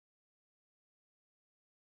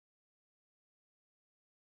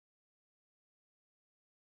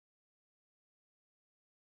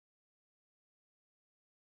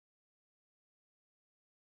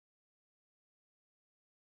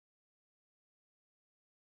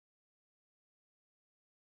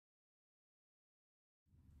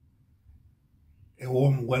A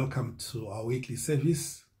warm welcome to our weekly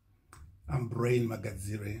service. I'm Brain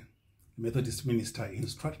Magadzire, Methodist minister in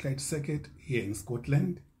Strathclyde Circuit here in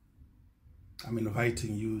Scotland. I'm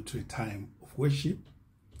inviting you to a time of worship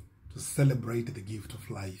to celebrate the gift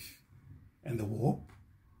of life and the hope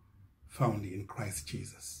found in Christ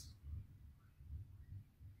Jesus.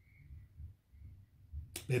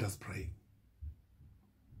 Let us pray.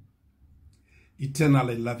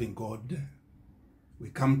 Eternal and loving God, we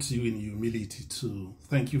come to you in humility to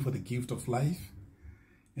thank you for the gift of life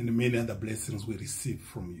and the many other blessings we receive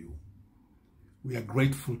from you. We are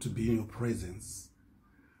grateful to be in your presence,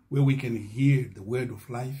 where we can hear the word of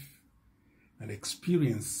life and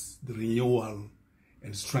experience the renewal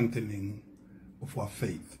and strengthening of our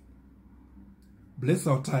faith. Bless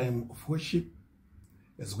our time of worship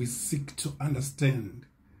as we seek to understand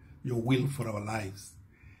your will for our lives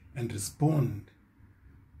and respond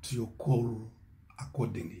to your call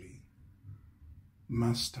accordingly.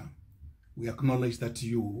 Master, we acknowledge that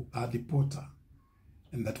you are the potter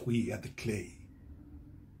and that we are the clay.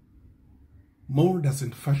 Mold us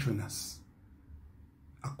and fashion us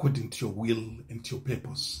according to your will and to your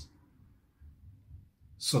purpose,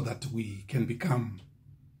 so that we can become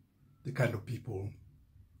the kind of people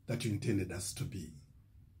that you intended us to be.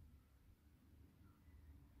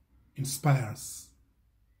 Inspire us.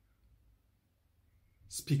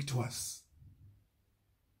 Speak to us.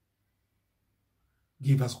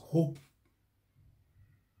 Give us hope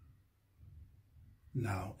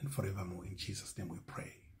now and forevermore. In Jesus' name we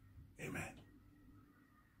pray. Amen.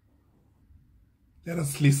 Let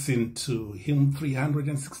us listen to hymn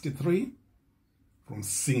 363 from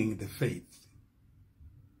Singing the Faith.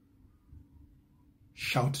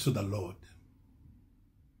 Shout to the Lord.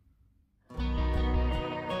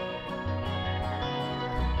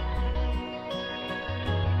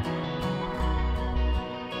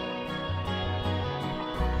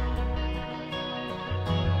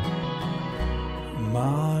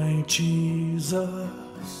 My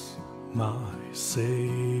Jesus, my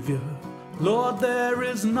Savior, Lord, there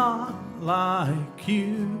is none like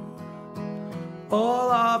you. All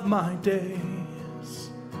of my days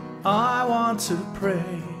I want to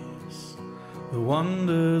praise the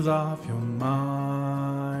wonders of your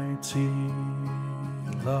mighty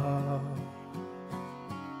love.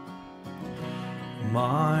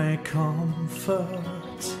 My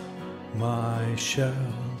comfort, my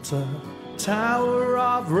shelter, tower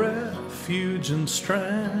of refuge and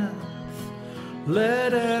strength,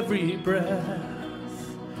 let every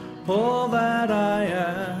breath, all that I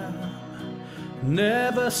am,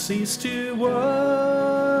 never cease to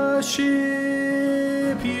worship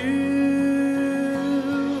you.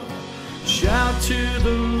 Shout to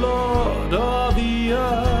the Lord, all the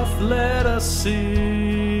earth, let us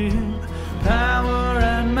sing, power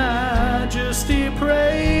and majesty,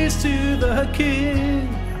 praise to the King.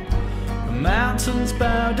 Mountains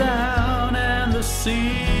bow down and the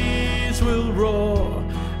seas will roar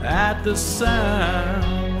at the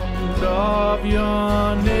sound of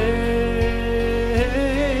your name.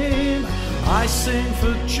 I sing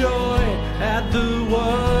for joy at the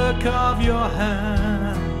work of your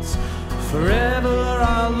hands. Forever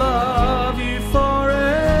I'll love you,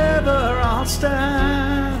 forever I'll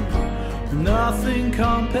stand. Nothing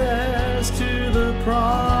compares to the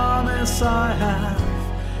promise I have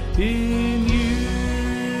in you.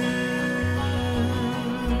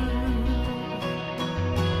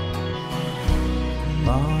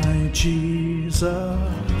 My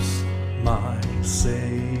Jesus, my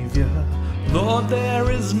Savior, Lord,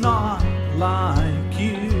 there is none like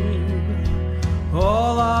you.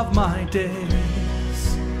 All of my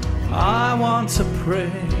days I want to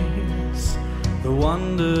praise the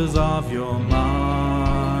wonders of your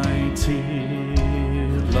mighty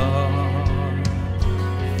love.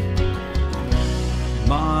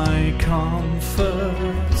 My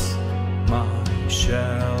comfort, my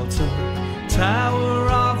shelter, tower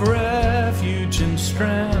of refuge and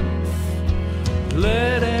strength,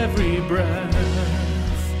 let every breath,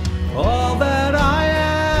 all that I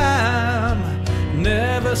am,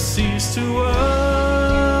 never cease to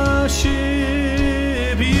worship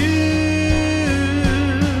you.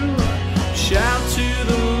 Shout to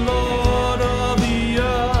the Lord, all the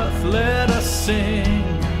earth, let us sing,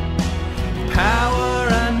 power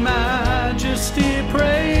and majesty,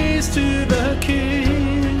 praise to the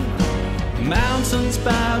King. Mountains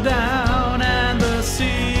bow down and the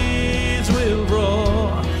seas will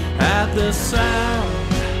roar at the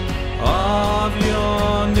sound of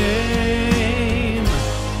your name.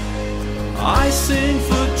 I sing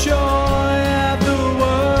for joy at the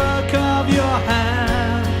work of your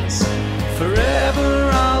hands. Forever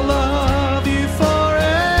I'll love you, for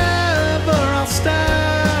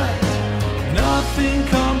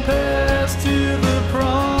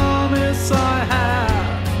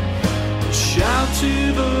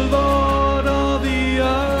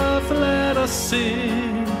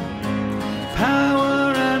sing.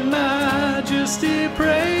 Power and majesty,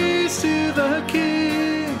 praise to the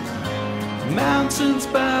King. Mountains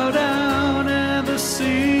bow down and the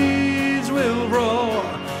seas will roar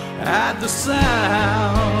at the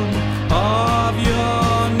sound of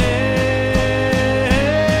your name.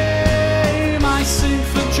 I sing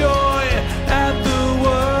for joy at the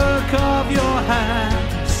work of your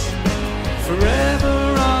hands. Forever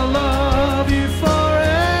I'll love you,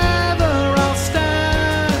 forever I'll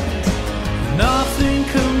stand. Nothing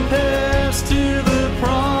compares to the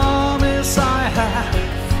promise I have.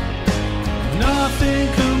 Nothing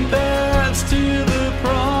compares to the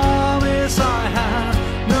promise I have.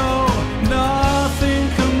 No, nothing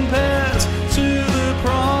compares to the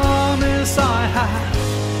promise I have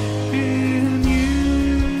in you.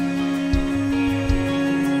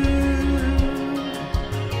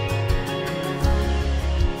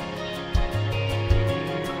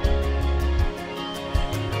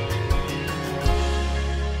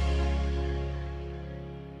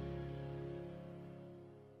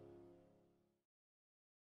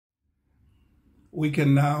 We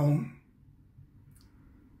can now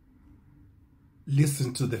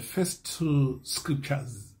listen to the first two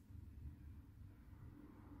scriptures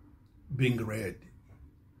being read.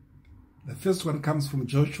 The first one comes from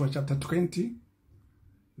Joshua chapter 20,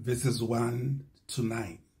 verses 1 to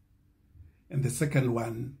 9. And the second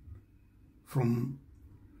one from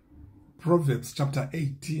Proverbs chapter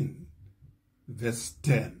 18, verse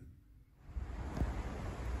 10.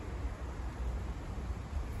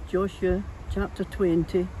 Joshua chapter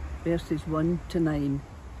 20, verses 1 to 9.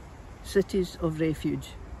 Cities of refuge.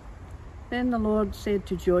 Then the Lord said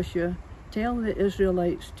to Joshua, "Tell the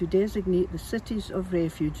Israelites to designate the cities of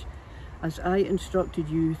refuge as I instructed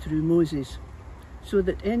you through Moses, so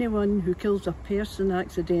that anyone who kills a person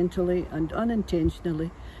accidentally and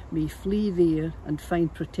unintentionally may flee there and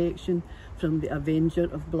find protection from the avenger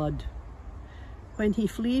of blood. When he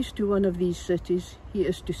flees to one of these cities, he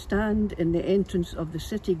is to stand in the entrance of the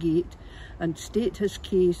city gate and state his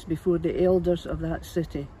case before the elders of that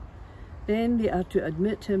city. Then they are to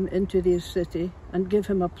admit him into their city and give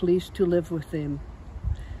him a place to live with them.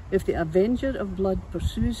 If the avenger of blood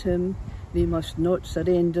pursues him, they must not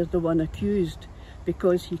surrender the one accused,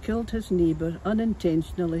 because he killed his neighbour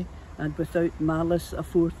unintentionally and without malice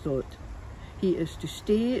aforethought. He is to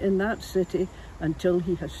stay in that city until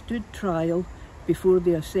he has stood trial before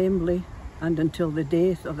the assembly and until the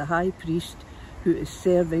death of the high priest who is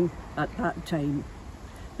serving at that time.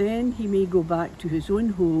 Then he may go back to his own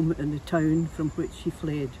home in the town from which he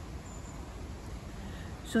fled."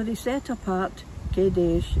 So they set apart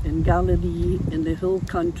Kadesh in Galilee in the hill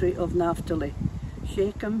country of Naphtali,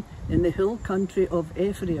 Shechem in the hill country of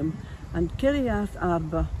Ephraim, and Kiriath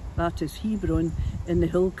Arba, that is Hebron, in the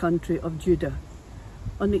hill country of Judah.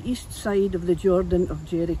 On the east side of the Jordan of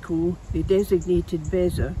Jericho, they designated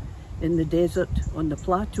Bezer in the desert on the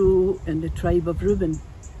plateau in the tribe of Reuben,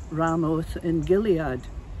 Ramoth in Gilead,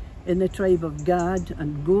 in the tribe of Gad,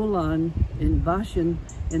 and Golan in Bashan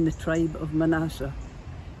in the tribe of Manasseh.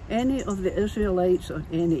 Any of the Israelites or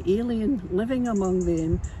any alien living among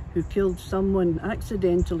them who killed someone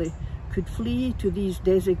accidentally could flee to these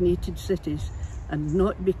designated cities and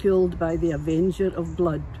not be killed by the avenger of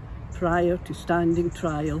blood prior to standing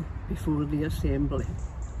trial before the assembly.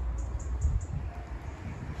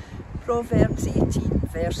 Proverbs 18,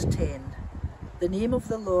 verse 10. The name of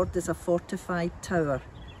the Lord is a fortified tower.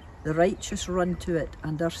 The righteous run to it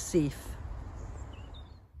and are safe.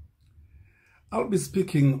 I'll be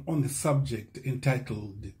speaking on the subject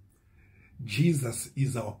entitled, Jesus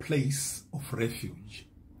is our place of refuge.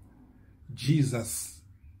 Jesus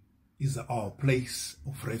is our place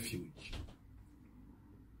of refuge.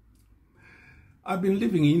 I've been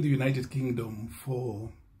living in the United Kingdom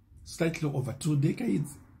for slightly over 2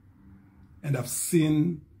 decades, and I've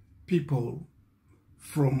seen people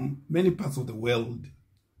from many parts of the world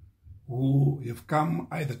who have come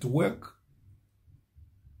either to work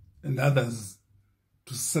and others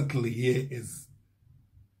to settle here as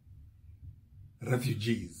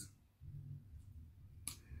refugees.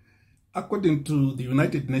 According to the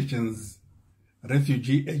United Nations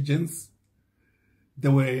refugee agents,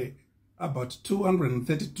 there were about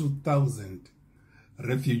 232,000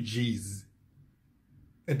 refugees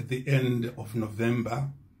at the end of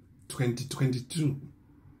November 2022,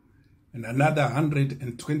 and another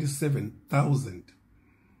 127,000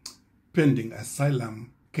 pending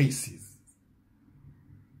asylum cases,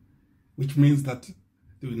 which means that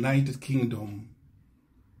the United Kingdom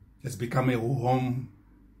has become a home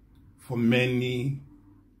for many,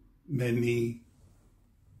 many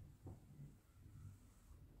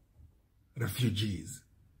refugees.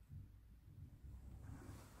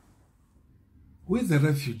 Who is a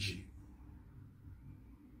refugee?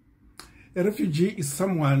 A refugee is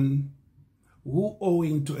someone who,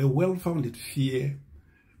 owing to a well-founded fear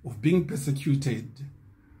of being persecuted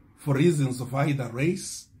for reasons of either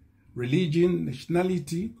race, religion,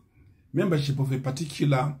 nationality, membership of a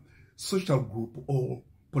particular social group, or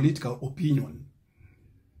political opinion,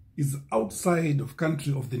 is outside of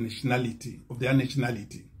country of their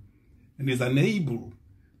nationality, and is unable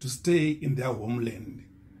to stay in their homeland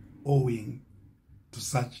owing to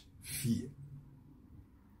such fear.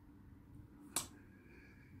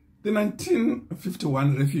 The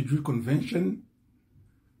 1951 Refugee Convention,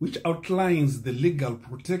 which outlines the legal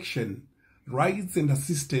protection, rights and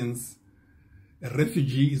assistance a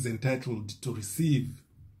refugee is entitled to receive,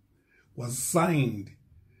 was signed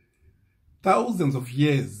thousands of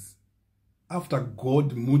years after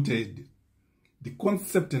God mooted the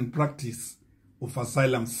concept and practice of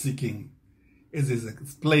asylum seeking, as is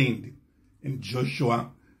explained in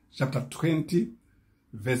Joshua chapter 20,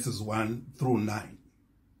 verses 1 through 9.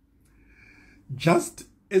 Just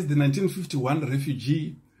as the 1951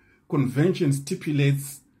 Refugee Convention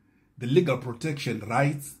stipulates the legal protection,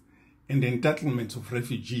 rights, and entitlements of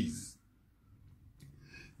refugees,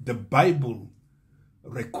 the Bible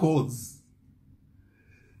records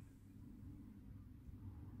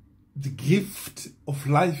the gift of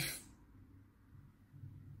life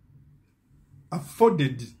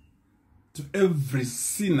afforded to every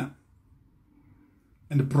sinner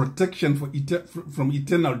and protection from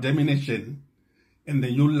eternal damnation and the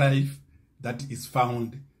new life that is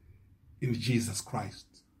found in Jesus Christ.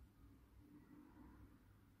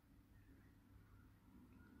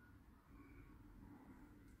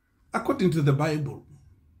 According to the Bible,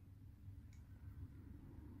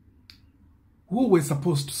 who were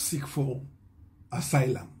supposed to seek for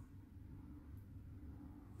asylum?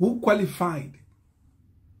 Who qualified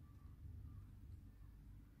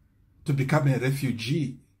to become a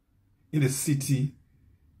refugee in a city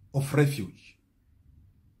of refuge?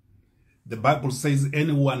 The Bible says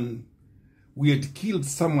anyone who had killed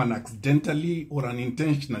someone accidentally or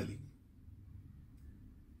unintentionally.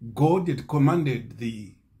 God had commanded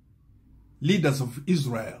the leaders of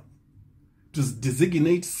Israel to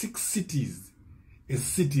designate 6 cities as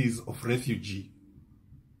cities of refugee.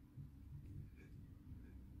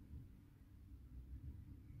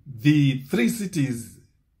 The 3 cities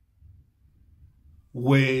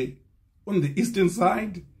were on the eastern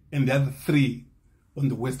side and the other 3 on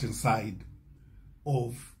the western side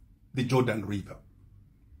of the Jordan River.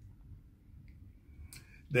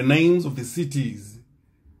 The names of the cities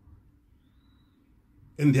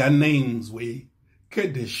and their names were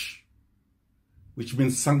Kadesh, which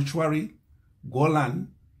means sanctuary,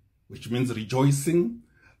 Golan, which means rejoicing,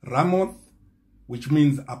 Ramoth, which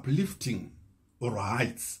means uplifting or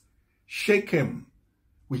heights, Shechem,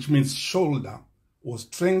 which means shoulder or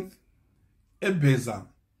strength, Ebezer,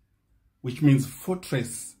 which means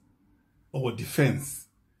fortress or defense,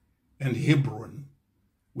 and Hebron,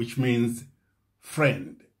 which means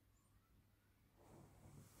friend.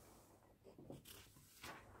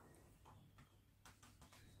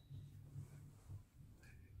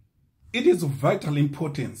 It is of vital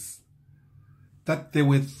importance that there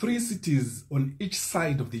were 3 cities on each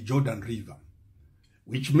side of the Jordan River,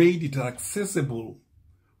 which made it accessible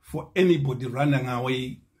for anybody running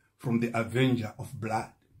away from the avenger of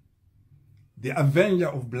blood. The avenger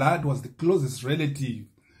of blood was the closest relative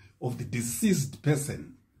of the deceased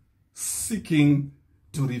person seeking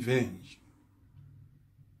to revenge.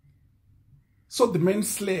 So the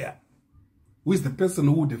manslayer, who is the person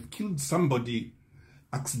who would have killed somebody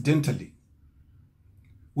accidentally,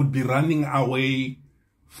 would be running away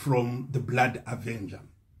from the blood avenger.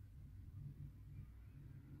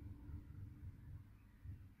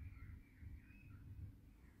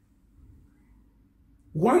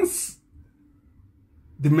 Once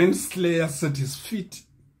the manslayer set his feet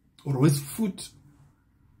or his foot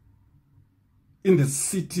in the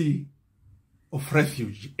city of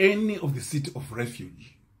refuge, any of the city of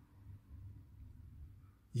refuge,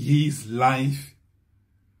 his life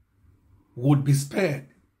would be spared.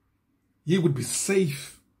 He would be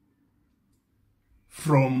safe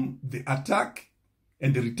from the attack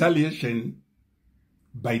and the retaliation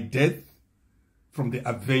by death from the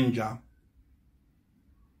avenger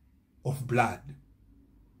of blood,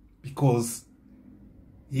 because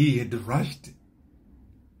he had rushed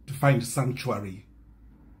to find sanctuary,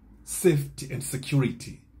 safety and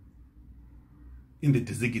security in the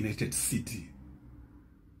designated city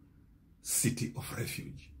of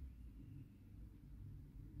refuge.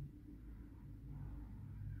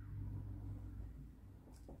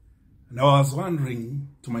 And I was wondering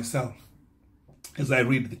to myself as I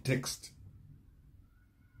read the text,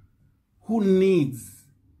 who needs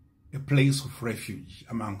a place of refuge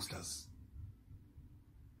amongst us?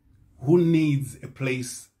 Who needs a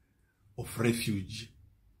place of refuge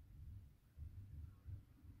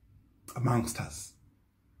amongst us?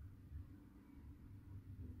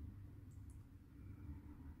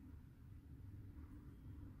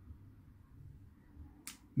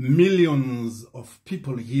 Millions of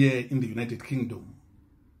people here in the United Kingdom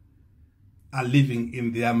are living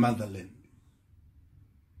in their motherland.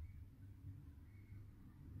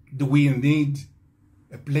 Do we need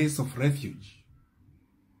a place of refuge?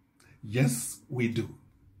 Yes, we do.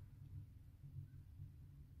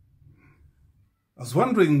 I was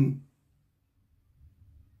wondering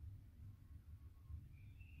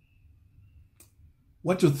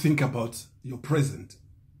what you think about your present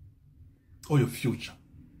or your future.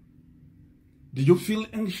 Do you feel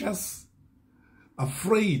anxious,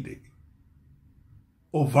 afraid,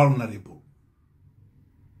 or vulnerable?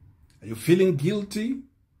 Are you feeling guilty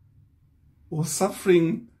or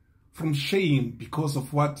suffering from shame because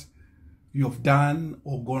of what you have done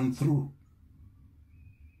or gone through?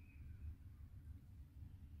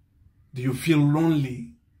 Do you feel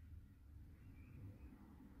lonely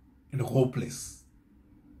and hopeless?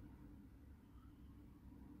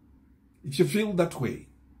 If you feel that way,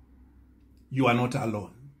 you are not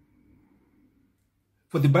alone.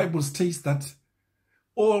 For the Bible states that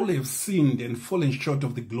all have sinned and fallen short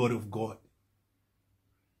of the glory of God,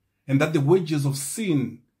 and that the wages of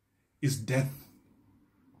sin is death.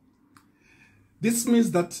 This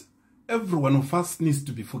means that every one of us needs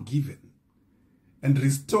to be forgiven and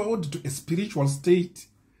restored to a spiritual state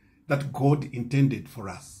that God intended for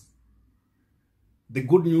us. The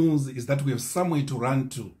good news is that we have somewhere to run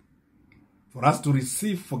to for us to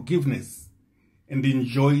receive forgiveness and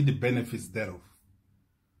enjoy the benefits thereof.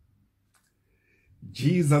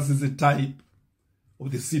 Jesus is a type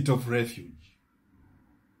of the seat of refuge.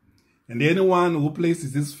 And anyone who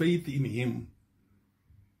places his faith in him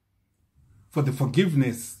for the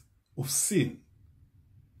forgiveness of sin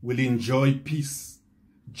will enjoy peace,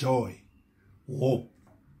 joy, hope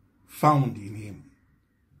found in him.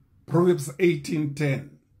 Proverbs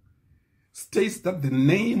 18:10 states that the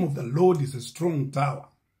name of the Lord is a strong tower.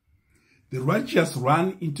 The righteous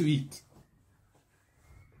run into it,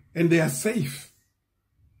 and they are safe.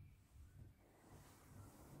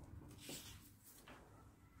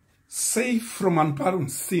 Safe from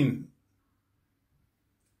unpardoned sin,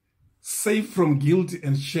 safe from guilt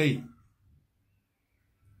and shame,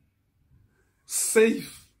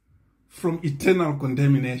 safe from eternal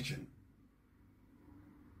condemnation.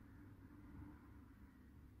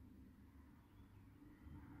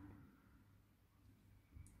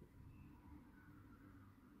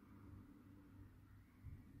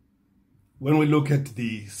 When we look at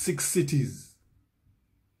the 6 cities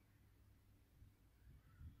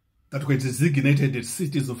that were designated as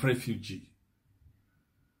cities of refuge,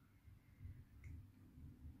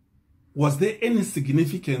 was there any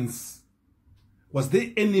significance? Was there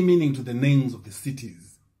any meaning to the names of the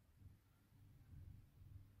cities?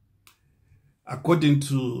 According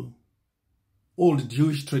to old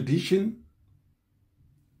Jewish tradition,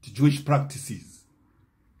 to Jewish practices,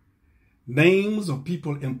 names of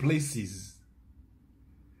people and places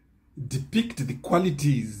depict the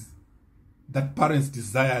qualities that parents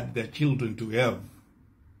desired their children to have,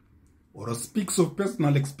 or speaks of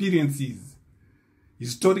personal experiences,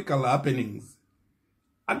 historical happenings,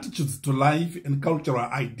 attitudes to life, and cultural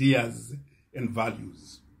ideas and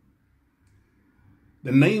values.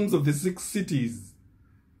 The names of the 6 cities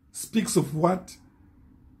speaks of what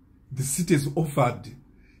the cities offered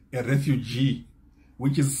a refugee,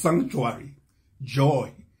 which is sanctuary,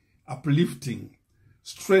 joy, uplifting,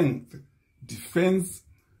 strength, defense,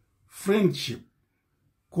 friendship,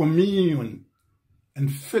 communion,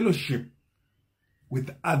 and fellowship with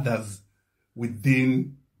others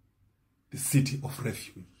within the city of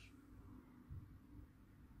refuge.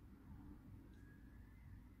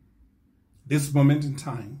 This moment in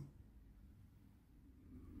time,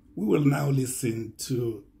 we will now listen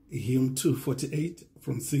to hymn 248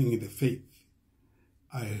 from Singing the Faith.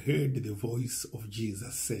 I heard the voice of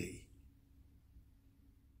Jesus say,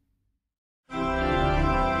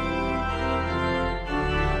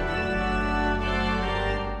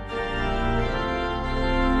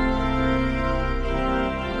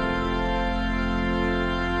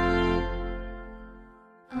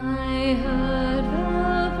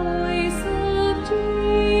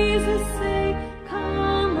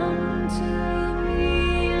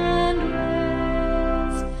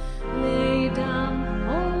 Lay down,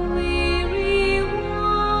 holy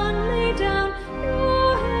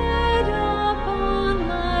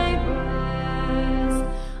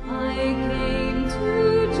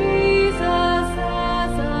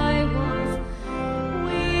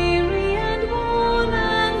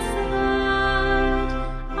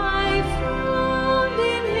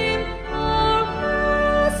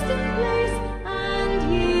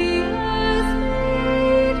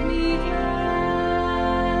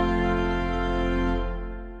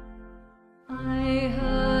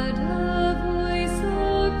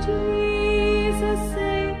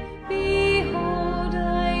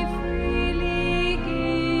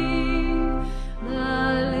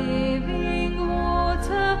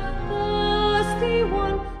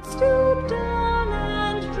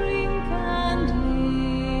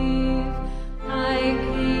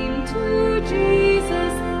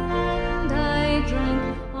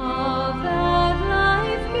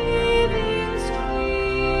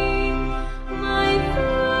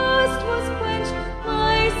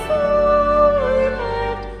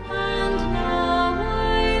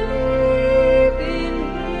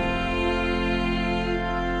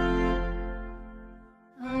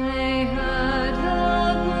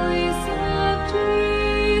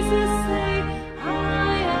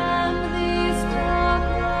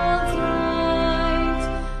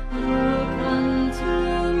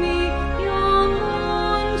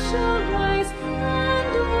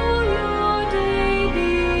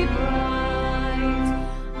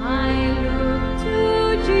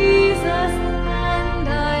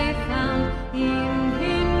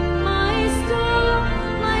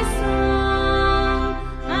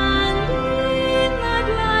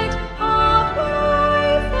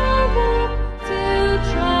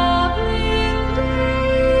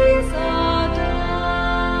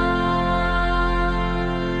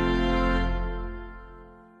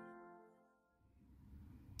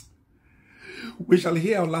We shall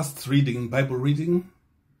hear our last reading, Bible reading,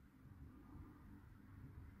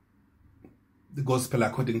 the Gospel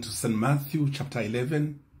according to St. Matthew, chapter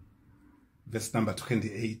 11, verse number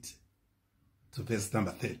 28 to verse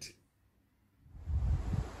number 30.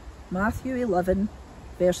 Matthew 11,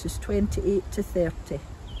 verses 28 to 30.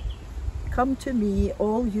 Come to me,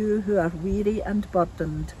 all you who are weary and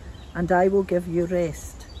burdened, and I will give you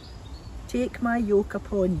rest. Take my yoke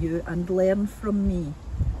upon you and learn from me,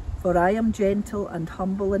 for I am gentle and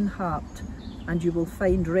humble in heart, and you will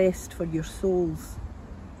find rest for your souls.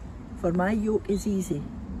 For my yoke is easy,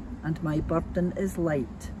 and my burden is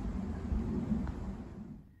light.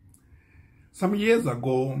 Some years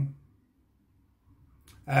ago,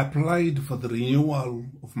 I applied for the renewal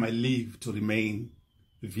of my leave to remain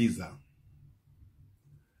visa,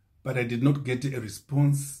 but I did not get a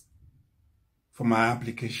response for my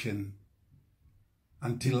application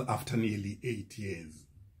until after nearly 8 years.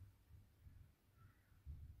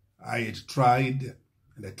 I had tried,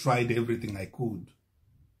 and I tried everything I could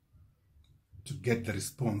to get the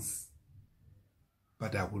response,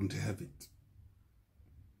 but I wouldn't have it.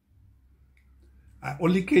 I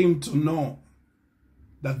only came to know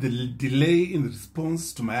that the delay in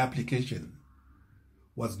response to my application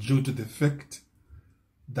was due to the fact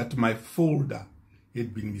that my folder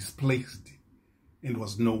had been misplaced and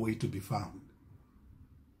was nowhere to be found.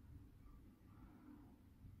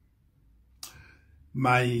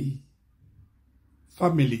 My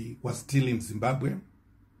family was still in Zimbabwe,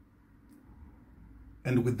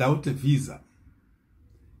 and without a visa,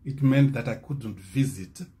 it meant that I couldn't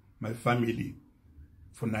visit my family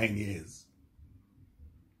for 9 years.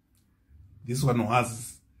 This was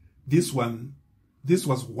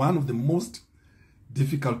one of the most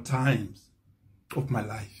difficult times of my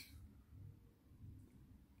life.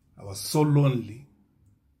 I was so lonely,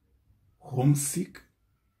 homesick,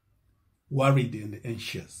 worried and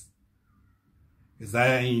anxious as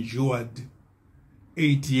I endured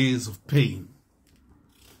 8 years of pain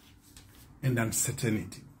and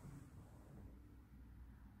uncertainty.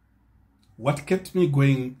 What kept me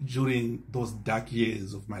going during those dark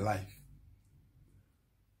years of my life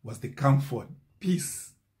was the comfort,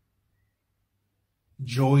 peace,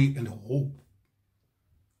 joy, and hope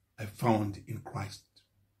I found in Christ.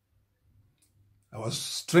 I was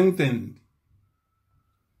strengthened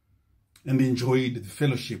and enjoyed the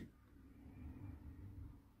fellowship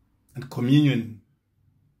and communion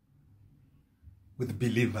with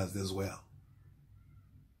believers as well.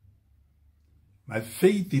 My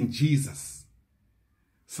faith in Jesus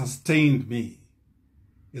sustained me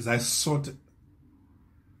as I sought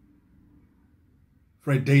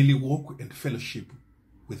for a daily walk and fellowship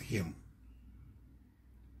with Him.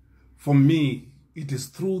 For me, it is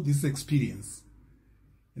through this experience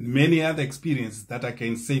and many other experiences that I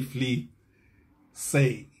can safely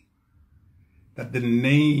say that the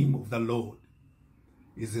name of the Lord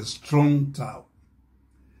is a strong tower.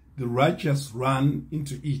 The righteous run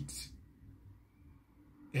into it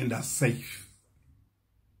and are safe.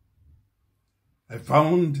 I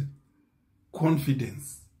found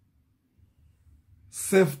confidence,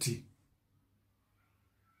 safety,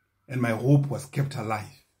 and my hope was kept alive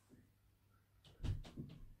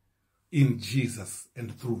in Jesus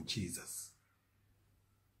and through Jesus.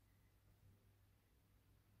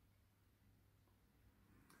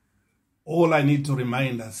 All I need to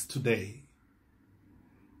remind us today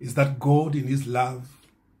is that God in His love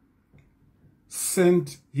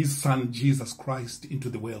sent His Son Jesus Christ into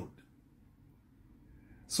the world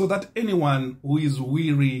so that anyone who is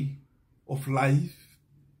weary of life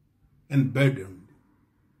and burdened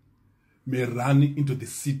may run into the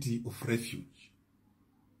city of refuge,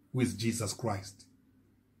 who is Jesus Christ,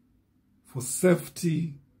 for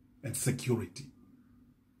safety and security.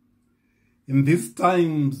 In these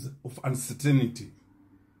times of uncertainty,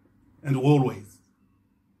 and always,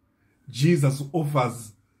 Jesus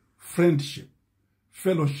offers friendship,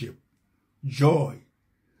 fellowship, joy,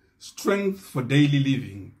 strength for daily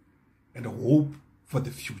living, and hope for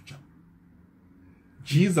the future.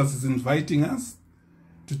 Jesus is inviting us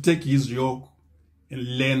to take His yoke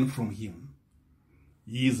and learn from Him.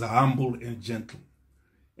 He is humble and gentle,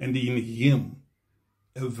 and in Him,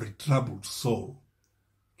 every troubled soul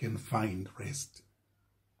can find rest.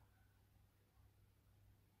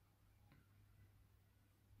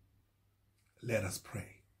 Let us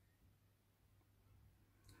pray.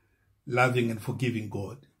 Loving and forgiving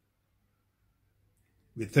God,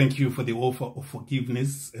 we thank You for the offer of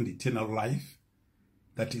forgiveness and eternal life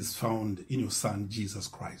that is found in Your Son, Jesus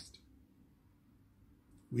Christ.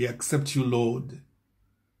 We accept You, Lord,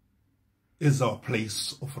 as our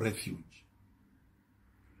place of refuge.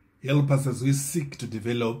 Help us as we seek to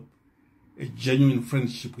develop a genuine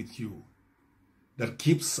friendship with you that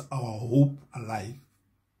keeps our hope alive.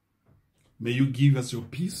 May you give us your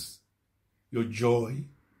peace, your joy,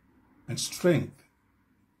 and strength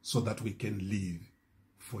so that we can live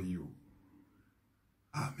for you.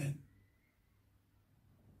 Amen.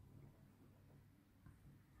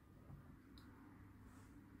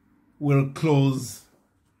 We'll close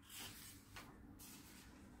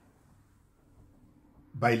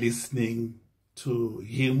by listening to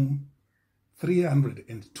hymn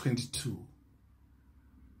 322.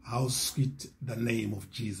 How sweet the name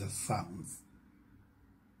of Jesus sounds.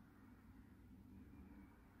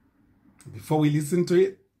 Before we listen to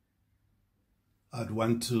it, I'd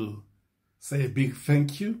want to say a big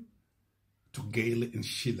thank you to Gail and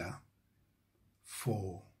Sheila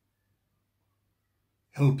for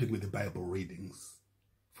helping with the Bible readings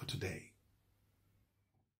for today.